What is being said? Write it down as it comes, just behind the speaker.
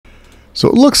So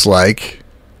it looks like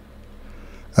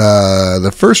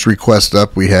the first request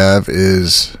up we have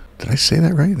is... Did I say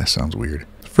that right? That sounds weird.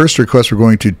 The first request we're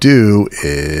going to do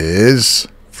is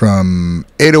from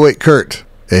 808 Kurt,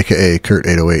 a.k.a. Kurt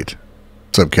 808.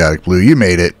 What's up, Chaotic Blue? You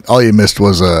made it. All you missed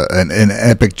was an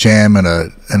epic jam and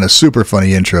a super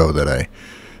funny intro that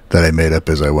I made up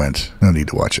as I went. No need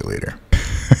to watch it later.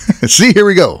 See, here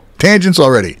we go. Tangents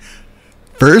already.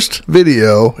 First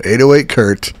video, 808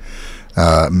 Kurt.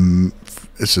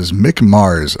 This is Mick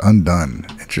Mars, Undone.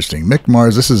 Interesting. Mick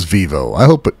Mars, this is Vivo. I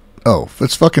hope it... Oh,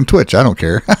 it's fucking Twitch. I don't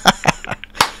care.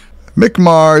 Mick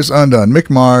Mars, Undone. Mick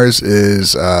Mars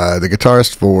is the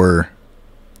guitarist for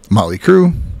Motley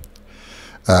Crue.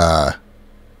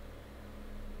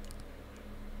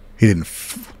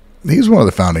 He's one of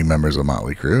the founding members of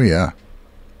Motley Crue, yeah.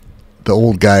 The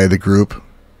old guy of the group.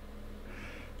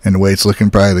 And the way it's looking,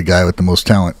 probably the guy with the most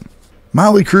talent.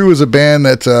 Motley Crue is a band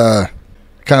that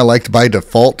kind of liked by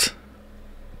default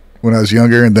when I was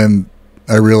younger, and then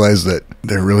I realized that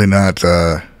they're really not,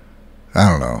 I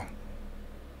don't know.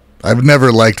 I've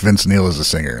never liked Vince Neil as a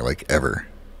singer, like, ever.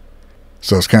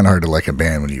 So it's kind of hard to like a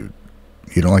band when you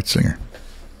don't like the singer.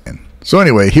 So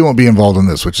anyway, he won't be involved in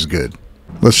this, which is good.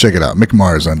 Let's check it out. Mick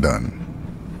Mars, Undone.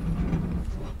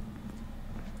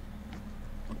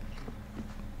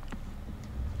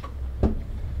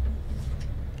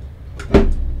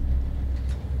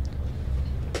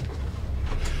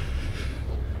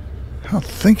 I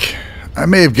think I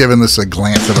may have given this a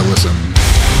glance of a listen.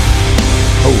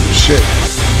 Oh shit.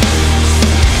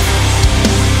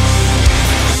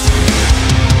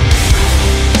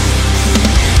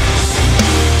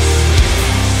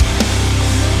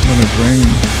 Bring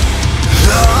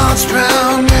thoughts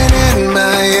drowning in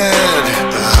my head,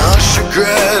 the harsh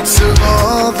regrets of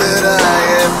all that I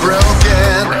have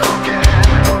broken.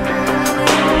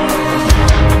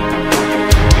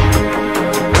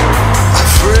 A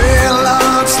frail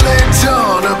hearts lay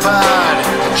torn apart,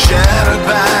 shattered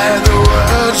by the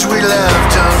words we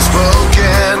left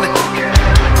unspoken.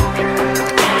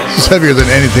 This is heavier than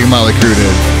anything Motley Crue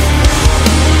did.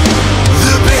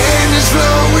 The pain is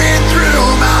flowing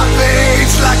through my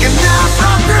veins like a knife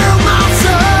right through my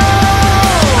soul.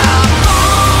 I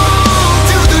fall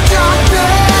to the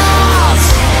darkness,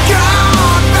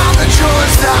 gone by the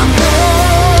choice I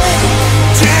made.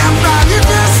 Damned by your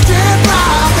distant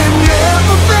love that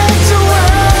never fades away.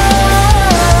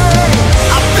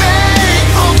 I beg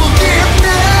for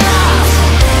forgiveness,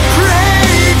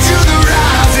 pray to the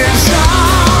rising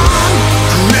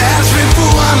sun, grasping for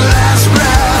one last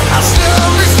breath. I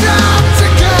slowly stop to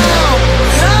go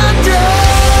under.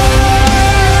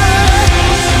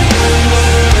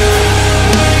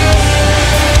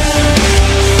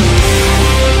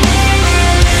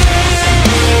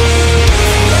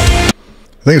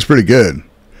 I think it's pretty good.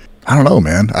 I don't know,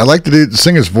 man. I like the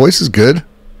singer's voice is good.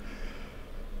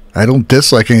 I don't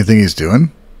dislike anything he's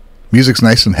doing. Music's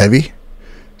nice and heavy.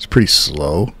 It's pretty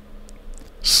slow.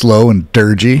 Slow and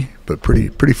dirgy, but pretty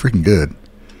freaking good.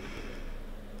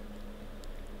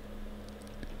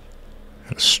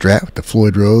 Got a Strat with the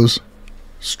Floyd Rose.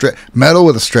 Metal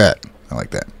with a Strat. I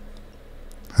like that.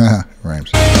 Haha,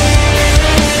 rhymes. The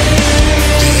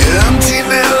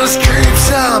emptiness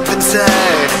creeps up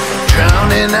inside,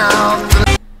 drowning out the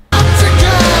to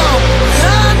go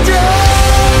under.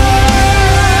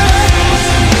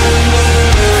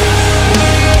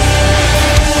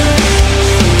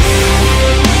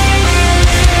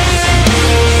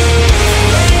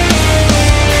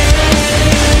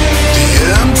 The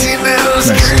emptiness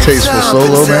Nice creeps tasteful up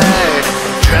solo, man. inside,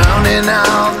 drowning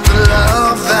out the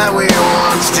love that we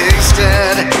once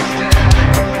tasted.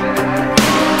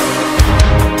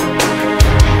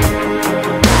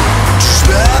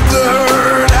 Despite the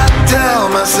hurt, I tell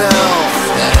myself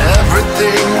that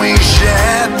everything we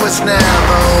shared was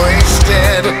never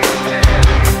wasted.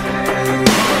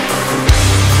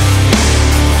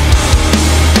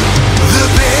 The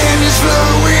pain is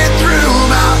flowing through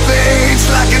my veins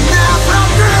like a knife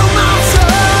right through my soul.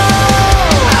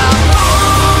 I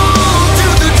fall to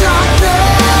the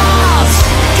darkness,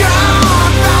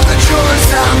 gone by the choice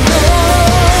I made.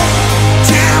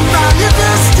 Damned by your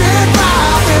distant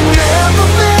love that never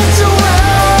fades away.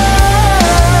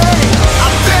 I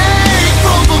beg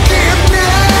for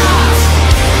forgiveness,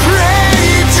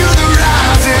 pray to the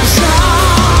rising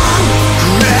sun,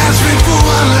 grasping for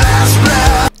one last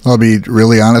breath. I'll be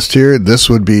really honest here. This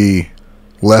would be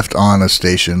left on a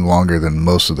station longer than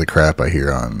most of the crap I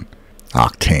hear on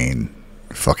Octane,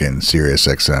 fucking Sirius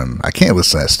XM. I can't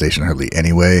listen to that station hardly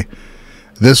anyway.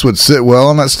 This would sit well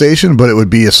on that station, but it would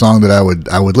be a song that I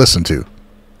would listen to.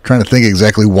 Trying to think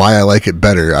exactly why I like it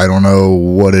better. I don't know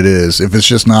what it is. If it's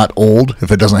just not old,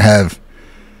 if it doesn't have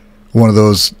one of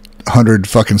those 100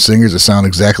 fucking singers that sound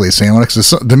exactly the same on it, because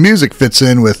the music fits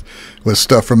in with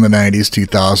stuff from the 90s,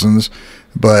 2000s,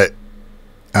 but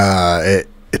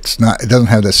it's not. It doesn't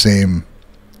have the same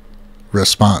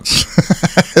response.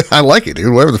 I like it,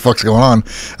 dude. Whatever the fuck's going on,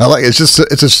 I like it.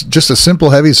 It's just a simple,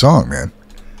 heavy song, man.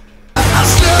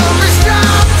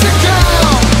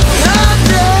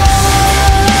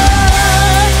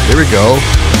 Here we go.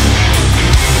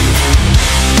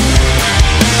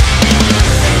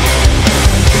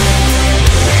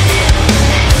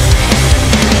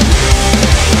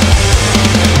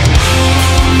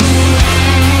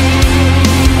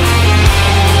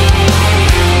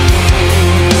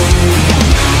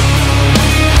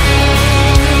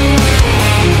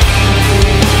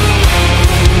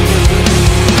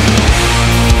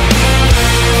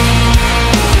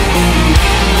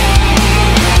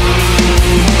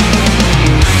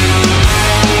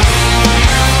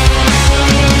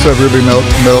 What's up, Ruby Milk?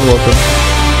 Welcome.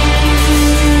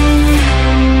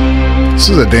 This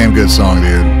is a damn good song,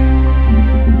 dude.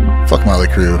 Fuck Motley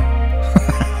Crue.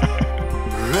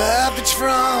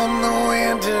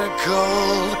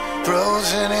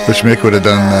 Wish Mick would have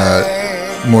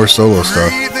done more solo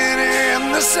stuff.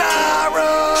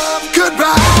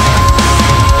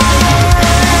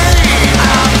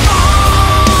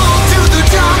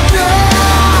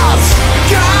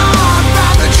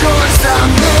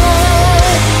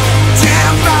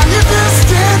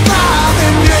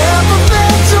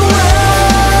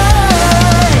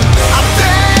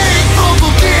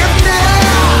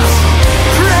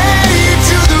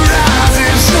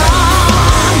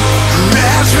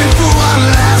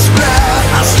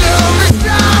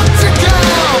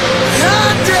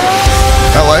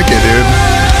 I like it, dude.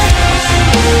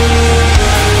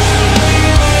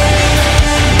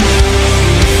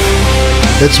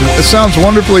 It sounds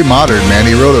wonderfully modern, man.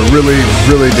 He wrote a really,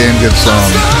 really damn good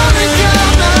song.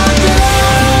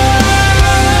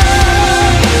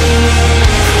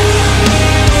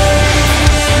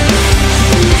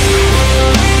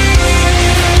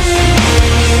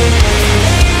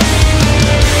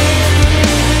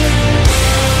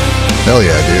 Hell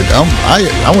yeah, dude.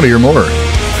 I want to hear more.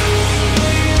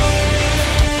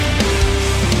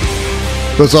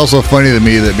 But it's also funny to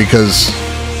me that because,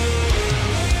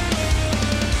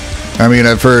 I mean,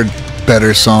 I've heard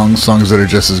better songs that are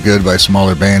just as good by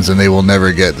smaller bands, and they will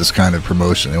never get this kind of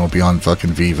promotion. They won't be on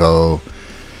fucking Vivo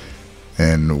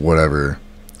and whatever,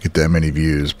 get that many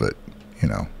views, but, you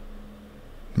know,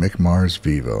 Mick Mars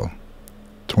Vivo,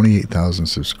 28,000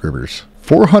 subscribers,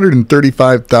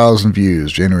 435,000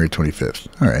 views, January 25th.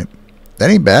 All right. That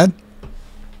ain't bad.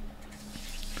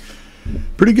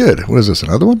 Pretty good. What is this,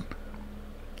 another one?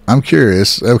 I'm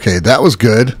curious. Okay, that was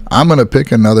good. I'm going to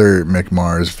pick another Mick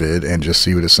Mars vid and just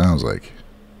see what it sounds like.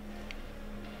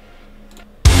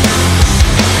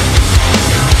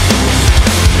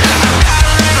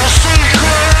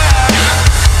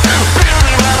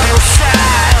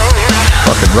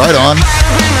 Fucking right on.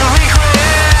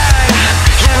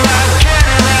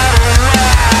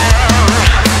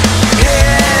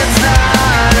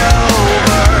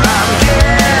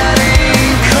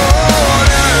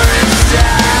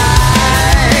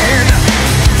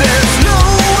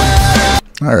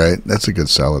 Alright, that's a good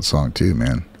solid song too,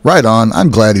 man. Right on. I'm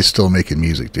glad he's still making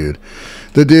music, dude.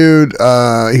 The dude,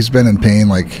 he's been in pain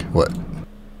like, what,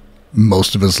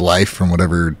 most of his life from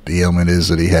whatever the ailment is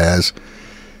that he has.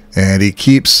 And he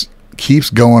keeps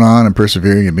going on and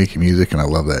persevering and making music, and I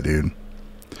love that, dude.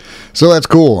 So that's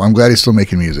cool. I'm glad he's still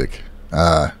making music.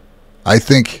 I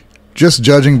think, just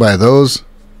judging by those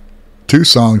two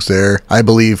songs there, I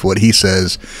believe what he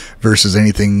says versus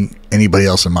anything anybody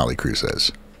else in Motley Crue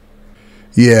says.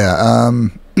 Yeah,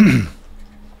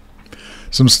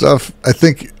 some stuff, I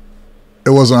think it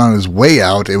wasn't on his way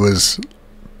out. It was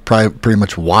pretty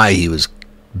much why he was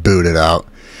booted out.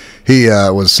 He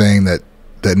was saying that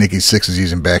Nikki Sixx is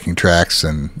using backing tracks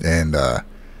and the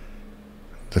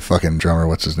fucking drummer,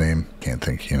 what's his name? Can't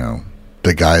think, you know,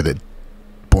 the guy that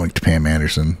boinked Pam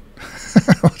Anderson.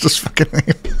 What's his fucking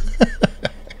name?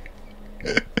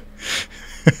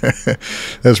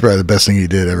 That's probably the best thing he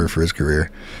did ever for his career.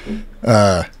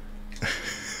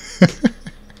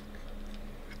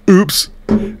 Oops,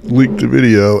 leaked the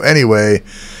video. Anyway,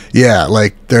 yeah,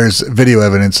 like there's video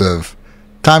evidence of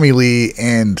Tommy Lee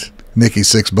and Nikki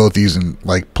Sixx both using,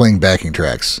 like, playing backing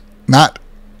tracks, not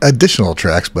additional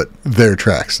tracks, but their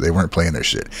tracks. They weren't playing their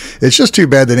shit. It's just too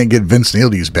bad they didn't get Vince Neil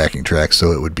to use backing tracks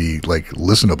so it would be like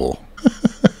listenable.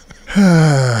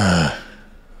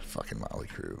 Fucking